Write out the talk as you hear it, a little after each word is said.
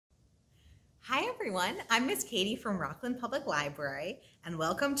Hi everyone, I'm Miss Katie from Rockland Public Library and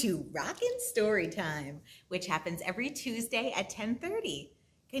welcome to Rockin' Storytime, which happens every Tuesday at 10:30.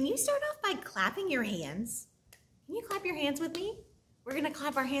 Can you start off by clapping your hands? Can you clap your hands with me? We're gonna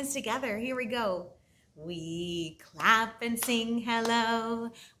clap our hands together. Here we go. We clap and sing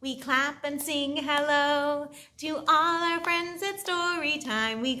hello. We clap and sing hello. To all our friends at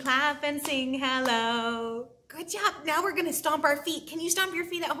Storytime, we clap and sing hello. Good job. Now we're gonna stomp our feet. Can you stomp your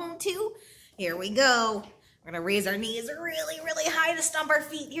feet at home too? Here we go. We're gonna raise our knees really, really high to stomp our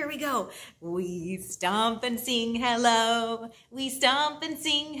feet. Here we go. We stomp and sing hello. We stomp and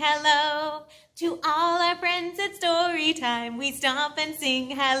sing hello. To all our friends at Storytime, we stomp and sing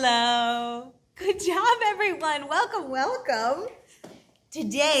hello. Good job, everyone. Welcome, welcome.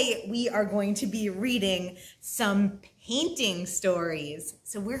 Today, we are going to be reading some painting stories.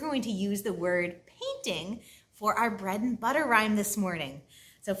 So we're going to use the word painting for our bread and butter rhyme this morning.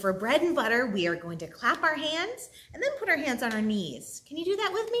 So for bread and butter, we are going to clap our hands and then put our hands on our knees. Can you do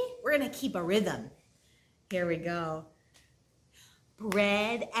that with me? We're going to keep a rhythm. Here we go.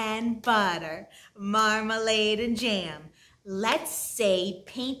 Bread and butter, marmalade and jam. Let's say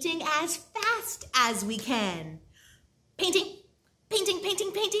painting as fast as we can. Painting, painting,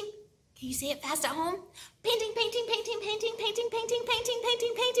 painting, painting. Can you say it fast at home? Painting, painting, painting, painting, painting, painting, painting,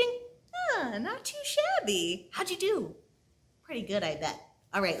 painting, painting. Ah, not too shabby. How'd you do? Pretty good, I bet.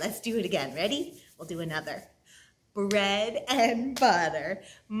 All right, let's do it again. Ready? We'll do another. Bread and butter,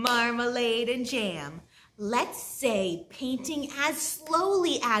 marmalade and jam. Let's say painting as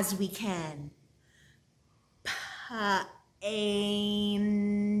slowly as we can. Painting.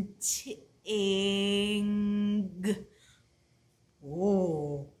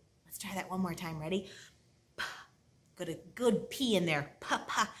 Oh, let's try that one more time. Ready? Got a good P in there.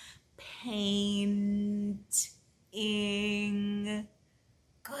 Painting.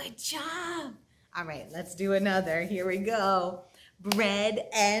 Good job. All right, let's do another. Here we go. Bread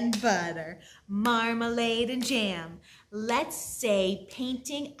and butter, marmalade and jam. Let's say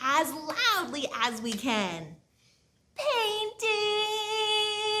painting as loudly as we can. Painting.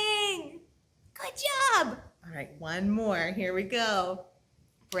 Good job. All right, one more. Here we go.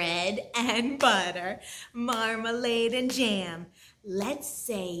 Bread and butter, marmalade and jam. Let's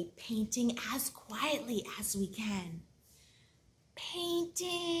say painting as quietly as we can.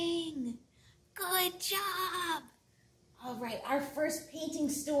 Painting. Good job. All right, our first painting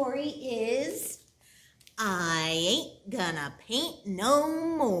story is I Ain't Gonna Paint No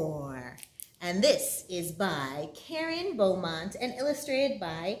More. And this is by Kathryn, Beaumont, and illustrated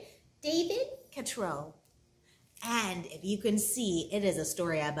by David Catrow. And if you can see, it is a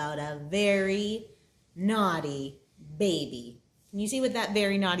story about a very naughty baby. Can you see what that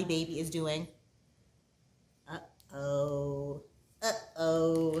very naughty baby is doing? Uh-oh.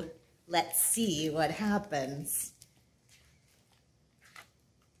 Uh-oh. Let's see what happens.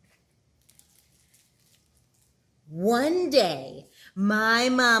 One day, my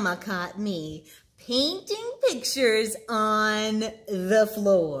mama caught me painting pictures on the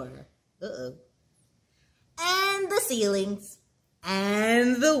floor. Uh-oh. And the ceilings,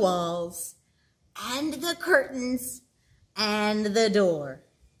 and the walls, and the curtains, and the door.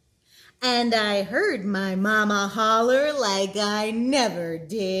 And I heard my mama holler like I never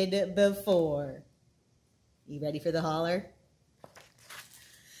did before. You ready for the holler?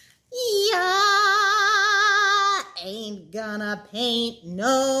 Yeah, ain't gonna paint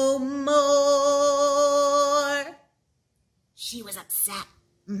no more. She was upset.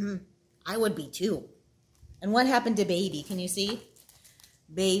 I would be too. And what happened to Baby? Can you see?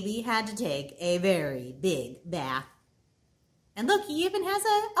 Baby had to take a very big bath. And look, he even has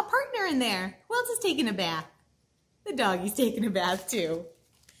a partner in there. Who else is taking a bath? The doggy's taking a bath too.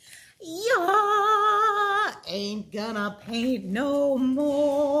 Yeah, ain't gonna paint no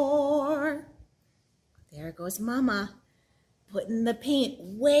more. There goes Mama, putting the paint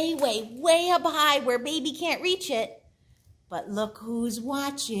way, way, way up high where Baby can't reach it. But look who's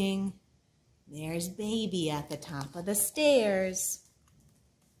watching. There's Baby at the top of the stairs.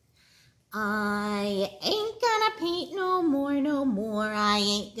 I ain't gonna paint no more, no more. I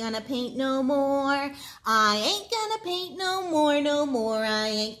ain't gonna paint no more. I ain't gonna paint no more, no more. I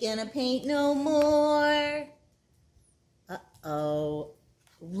ain't gonna paint no more. Uh-oh.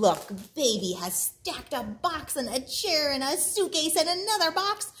 Look, Baby has stacked a box and a chair and a suitcase and another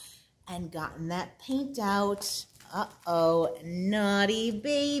box and gotten that paint out. Uh-oh, naughty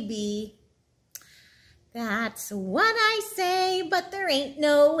Baby. That's what I say, but there ain't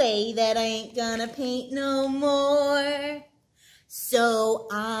no way that I ain't gonna paint no more. So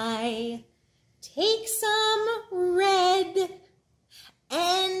I take some red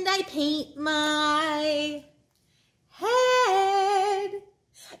and I I paint my head.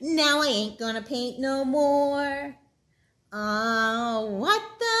 Now I ain't gonna paint no more. Oh, what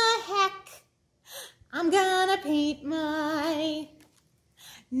the heck? I'm gonna paint my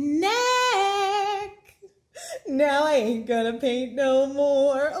neck. Now I ain't gonna paint no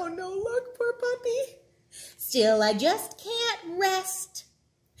more. Oh no, look, poor puppy. Still, I just can't rest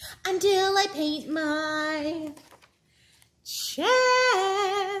until I paint my chest.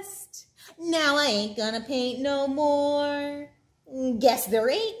 Now I ain't gonna paint no more. Guess there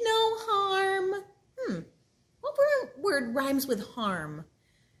ain't no harm. What word rhymes with harm?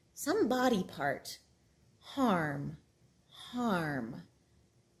 Some body part. Harm, harm,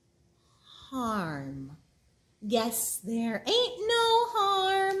 harm. Guess there ain't no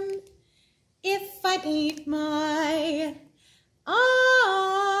harm if I paint my arm.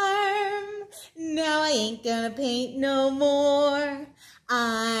 Now I ain't gonna paint no more.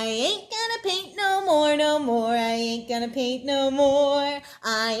 I ain't gonna paint no more, no more. I ain't gonna paint no more.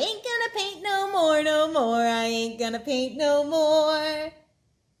 I ain't gonna paint no more, no more. I ain't gonna paint no more.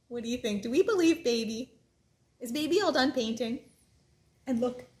 What do you think? Do we believe baby? Is baby all done painting? And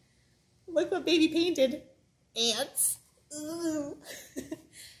look what baby painted. Ants. Ooh.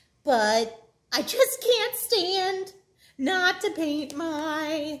 But I just can't stand not to paint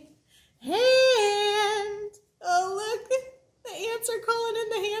my hand. Oh, look, the ants are crawling in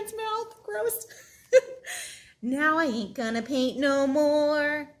the hand's mouth. Gross. Now I ain't gonna paint no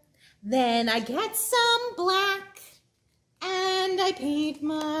more. Then I get some black and I paint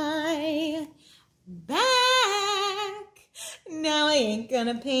my back. Now I ain't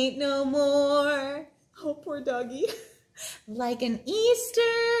gonna paint no more. Oh, poor doggy. Like an Easter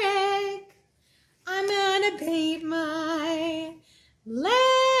egg, I'm gonna paint my leg.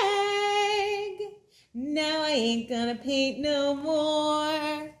 Now I ain't gonna paint no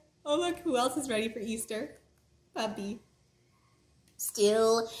more. Oh, look, who else is ready for Easter? Puppy.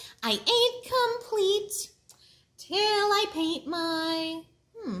 Still, I ain't complete till I paint my,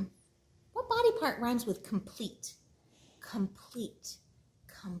 what body part rhymes with complete? Complete,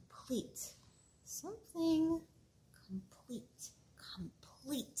 complete. Something complete,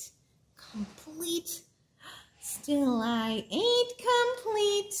 complete, complete. Still I ain't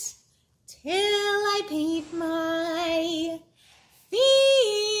complete till I paint my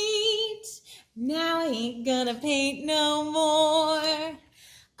feet. Now I ain't gonna paint no more.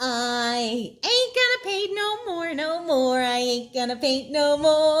 I ain't gonna paint no more, no more. I ain't gonna paint no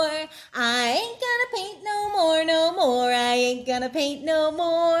more. I ain't gonna paint no more, no more. I ain't gonna paint no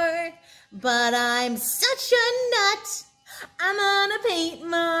more. But I'm such a nut, I'm gonna paint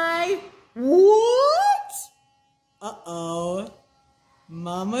my what? Uh-oh.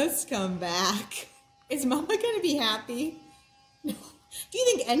 Mama's come back. Is Mama gonna be happy? No. Do you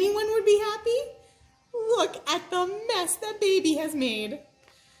think anyone would be happy? Look at the mess that baby has made.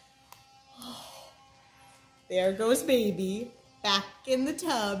 There goes baby, back in the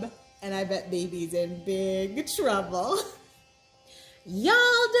tub, and I bet baby's in big trouble.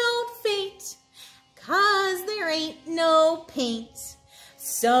 Y'all don't faint, 'cause there ain't no paint,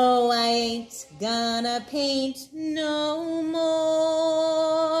 so I ain't gonna paint no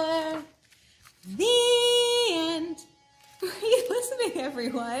more. The end. Are you listening,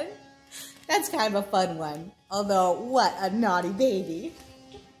 everyone? That's kind of a fun one, although what a naughty baby.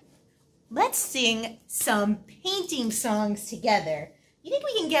 Let's sing some painting songs together. You think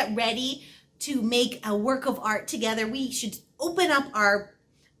we can get ready to make a work of art together? We should open up our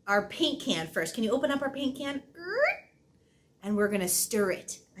paint can first. Can you open up our paint can? And we're gonna stir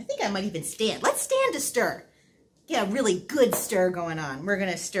it. I think I might even stand. Let's stand to stir. Get a really good stir going on. We're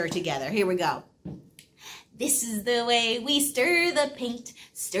gonna stir together. Here we go. This is the way we stir the paint,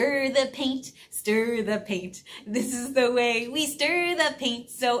 stir the paint, stir the paint. This is the way we stir the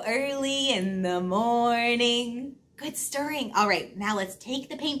paint so early in the morning. Good stirring. All right, now let's take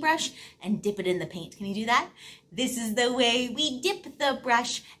the paintbrush and dip it in the paint. Can you do that? This is the way we dip the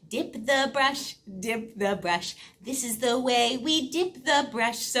brush, dip the brush, dip the brush. This is the way we dip the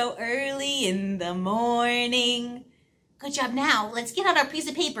brush so early in the morning. Good job. Now, let's get out our piece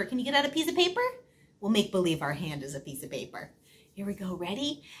of paper. Can you get out a piece of paper? We'll make believe our hand is a piece of paper. Here we go,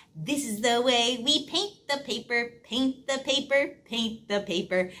 ready? This is the way we paint the paper, paint the paper, paint the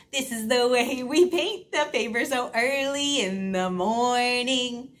paper. This is the way we paint the paper so early in the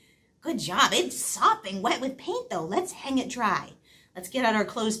morning. Good job, it's sopping wet with paint though. Let's hang it dry. Let's get out our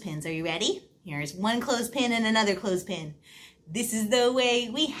clothespins, are you ready? Here's one clothespin and another clothespin. This is the way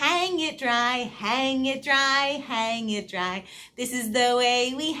we hang it dry, hang it dry, hang it dry. This is the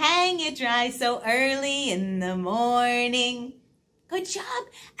way we hang it dry so early in the morning. Good job.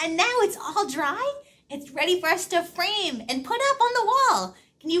 And now it's all dry. It's ready for us to frame and put up on the wall.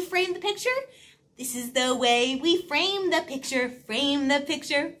 Can you frame the picture? This is the way we frame the picture, frame the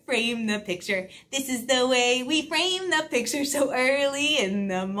picture, frame the picture. This is the way we frame the picture so early in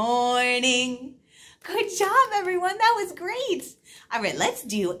the morning. Good job, everyone. That was great. All right, let's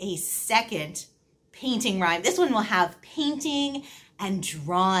do a second painting rhyme. This one will have painting and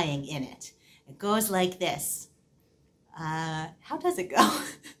drawing in it. It goes like this. How does it go?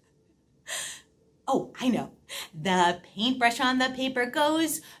 Oh, I know. The paintbrush on the paper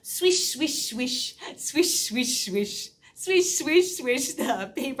goes swish, swish, swish, swish, swish, swish, swish, swish, swish.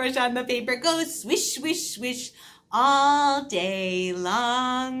 The paintbrush on the paper goes swish, swish, swish all day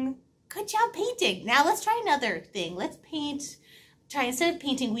long. Good job painting. Now let's try another thing. Let's paint. Instead of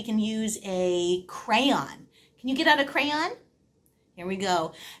painting, we can use a crayon. Can you get out a crayon? Here we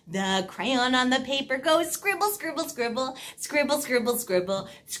go. The crayon on the paper goes scribble, scribble, scribble, scribble, scribble, scribble,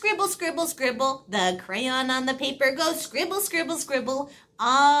 scribble, scribble, scribble. The crayon on the paper goes scribble, scribble, scribble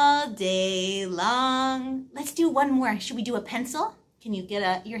all day long. Let's do one more. Should we do a pencil? Can you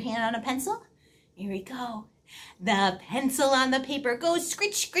get your hand on a pencil? Here we go. The pencil on the paper goes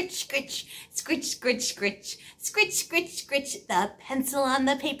scritch, scritch, scritch, scritch, scritch, scritch, scritch, scritch, scritch. The pencil on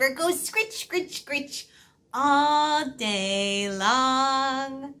the paper goes scritch, scritch, scritch all day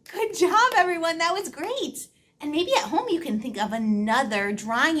long. Good job, everyone. That was great. And maybe at home you can think of another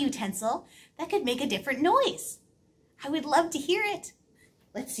drawing utensil that could make a different noise. I would love to hear it.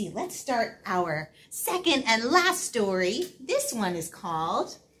 Let's see. Let's start our second and last story. This one is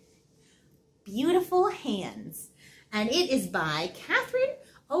called Beautiful Hands, and it is by Kathryn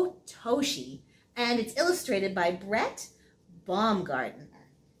Otoshi, and it's illustrated by Bret Baumgarten.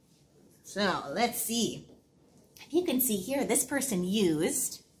 So let's see. You can see here, this person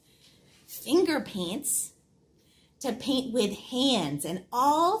used finger paints to paint with hands, and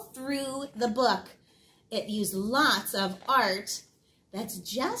all through the book, it used lots of art that's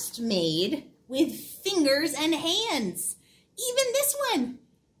just made with fingers and hands. Even this one,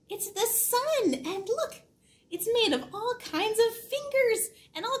 it's the sun, and look, it's made of all kinds of fingers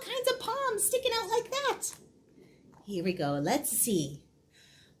and all kinds of palms sticking out like that. Here we go, let's see.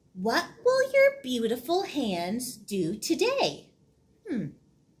 What will your beautiful hands do today?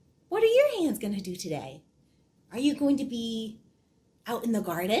 What are your hands going to do today? Are you going to be out in the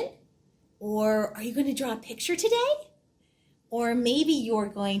garden? Or are you going to draw a picture today? Or maybe you're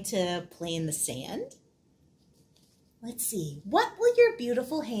going to play in the sand? Let's see. What will your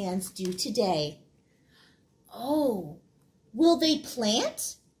beautiful hands do today? Oh, will they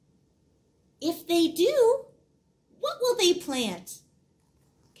plant? If they do, what will they plant?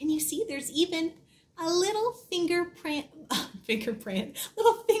 Can you see there's even a little fingerprint bee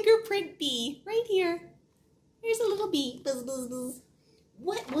right here. Here's a little bee. Buzz, buzz, buzz.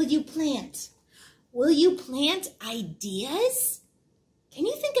 What will you plant? Will you plant ideas? Can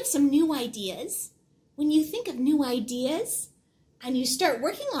you think of some new ideas? When you think of new ideas and you start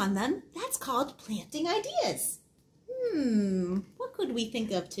working on them, that's called planting ideas. What could we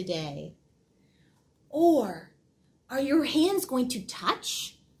think of today? Or are your hands going to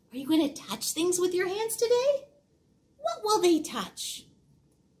touch? Are you going to touch things with your hands today? What will they touch?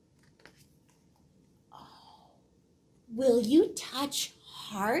 Oh, will you touch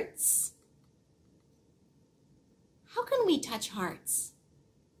hearts? How can we touch hearts?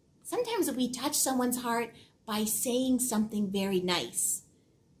 Sometimes we touch someone's heart by saying something very nice.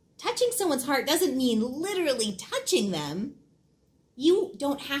 Touching someone's heart doesn't mean literally touching them. You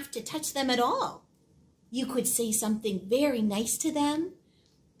don't have to touch them at all. You could say something very nice to them.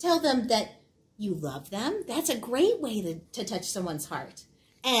 Tell them that you love them. That's a great way to touch someone's heart.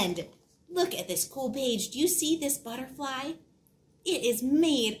 And look at this cool page. Do you see this butterfly? It is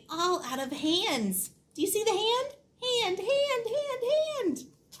made all out of hands. Do you see the hand? Hand, hand, hand, hand.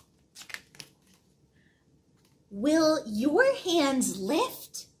 Will your hands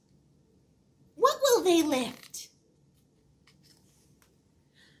lift? What will they lift?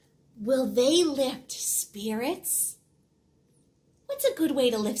 Will they lift spirits? What's a good way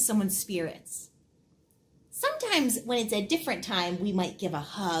to lift someone's spirits? Sometimes when it's a different time, we might give a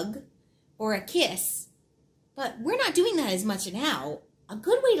hug or a kiss, but we're not doing that as much now. A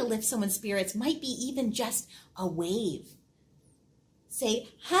good way to lift someone's spirits might be even just a wave. Say,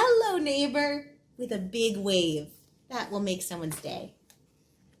 hello, neighbor, with a big wave. That will make someone's day.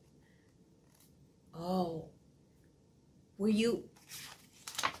 Oh, will you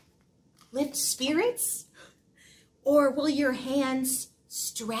lift spirits? Or will your hands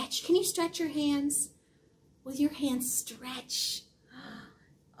stretch? Can you stretch your hands? Will your hands stretch?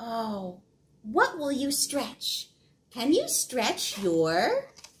 Oh, what will you stretch? Can you stretch your,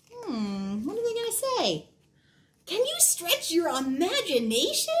 what are they going to say? Can you stretch your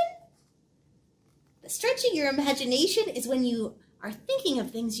imagination? Stretching your imagination is when you are thinking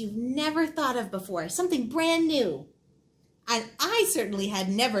of things you've never thought of before, something brand new. And I certainly had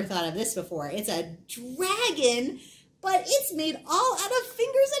never thought of this before. It's a dragon, but it's made all out of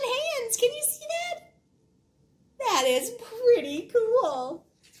fingers and hands. Can you see that? That is pretty cool.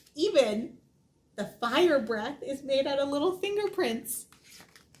 Even the fire breath is made out of little fingerprints.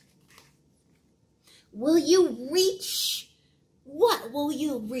 Will you reach? What will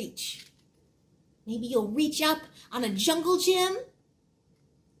you reach? Maybe you'll reach up on a jungle gym.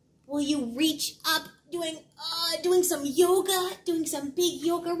 Will you reach up doing some yoga, doing some big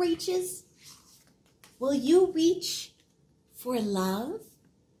yoga reaches? Will you reach for love?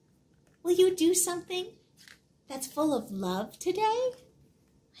 Will you do something that's full of love today?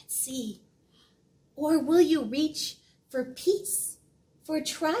 Let's see. Or will you reach for peace, for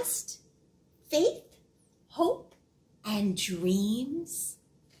trust, faith, hope, and dreams?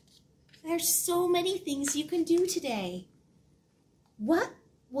 There's so many things you can do today. What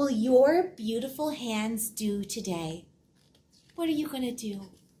will your beautiful hands do today? What are you going to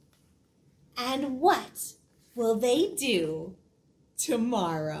do? And what will they do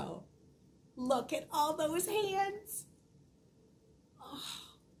tomorrow? Look at all those hands. Oh,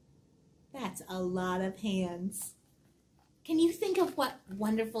 that's a lot of hands. Can you think of what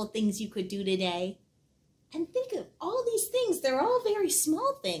wonderful things you could do today? And think of all these things. They're all very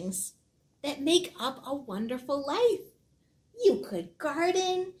small things that make up a wonderful life. You could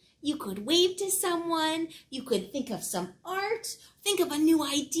garden, you could wave to someone, you could think of some art, think of a new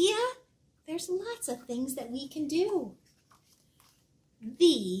idea. There's lots of things that we can do.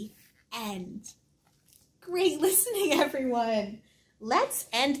 The end. Great listening, everyone. Let's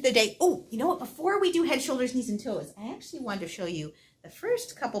end the day. Oh, you know what? Before we do head, shoulders, knees, and toes, I actually wanted to show you the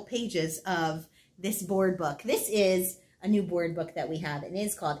first couple pages of this board book. This is a new board book that we have, and it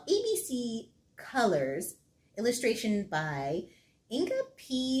is called ABC Colors, illustration by Inga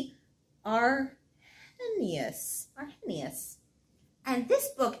P. Arrhenius. And this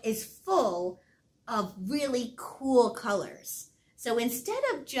book is full of really cool colors. So instead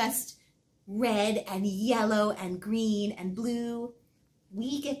of just red and yellow and green and blue,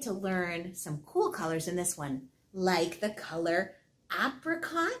 we get to learn some cool colors in this one, like the color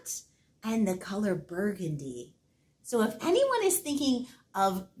apricot and the color burgundy. So if anyone is thinking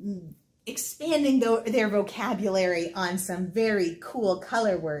of expanding their vocabulary on some very cool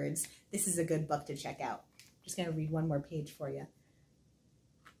color words, this is a good book to check out. I'm just going to read one more page for you.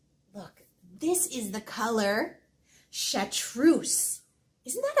 Look, this is the color chartreuse.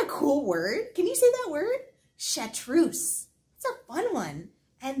 Isn't that a cool word? Can you say that word? Chartreuse. It's a fun one.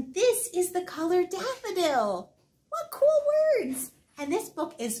 And this is the color daffodil. What cool words. And this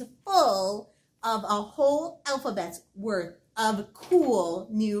book is full of a whole alphabet's worth of cool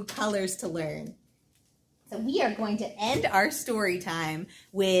new colors to learn. So we are going to end our story time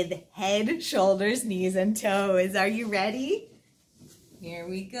with head, shoulders, knees, and toes. Are you ready? Here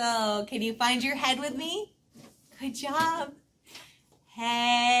we go. Can you find your head with me? Good job.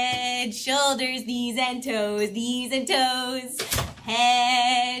 Head, shoulders, knees, and toes, knees and toes.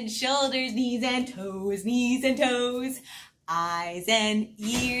 Head, shoulders, knees, and toes, knees and toes. Eyes and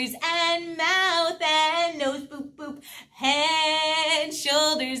ears and mouth and nose, boop, boop. Head,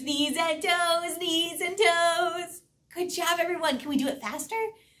 shoulders, knees and toes, knees and toes. Good job, everyone. Can we do it faster?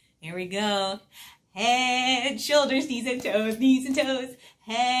 Here we go. Head, shoulders, knees and toes, knees and toes.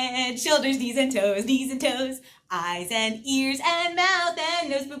 Head, shoulders, knees and toes, knees and toes. Eyes and ears and mouth and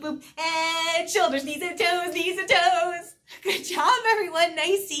nose, boop, boop. Head, shoulders, knees and toes, knees and toes. Good job, everyone.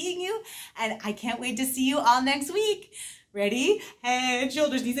 Nice seeing you. And I can't wait to see you all next week. Ready? Head,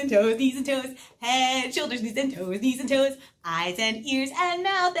 shoulders, knees, and toes, knees and toes. Head, shoulders, knees, and toes, knees and toes. Eyes and ears and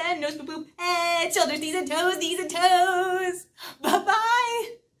mouth and nose, boop, boop. Head, shoulders, knees, and toes, knees and toes.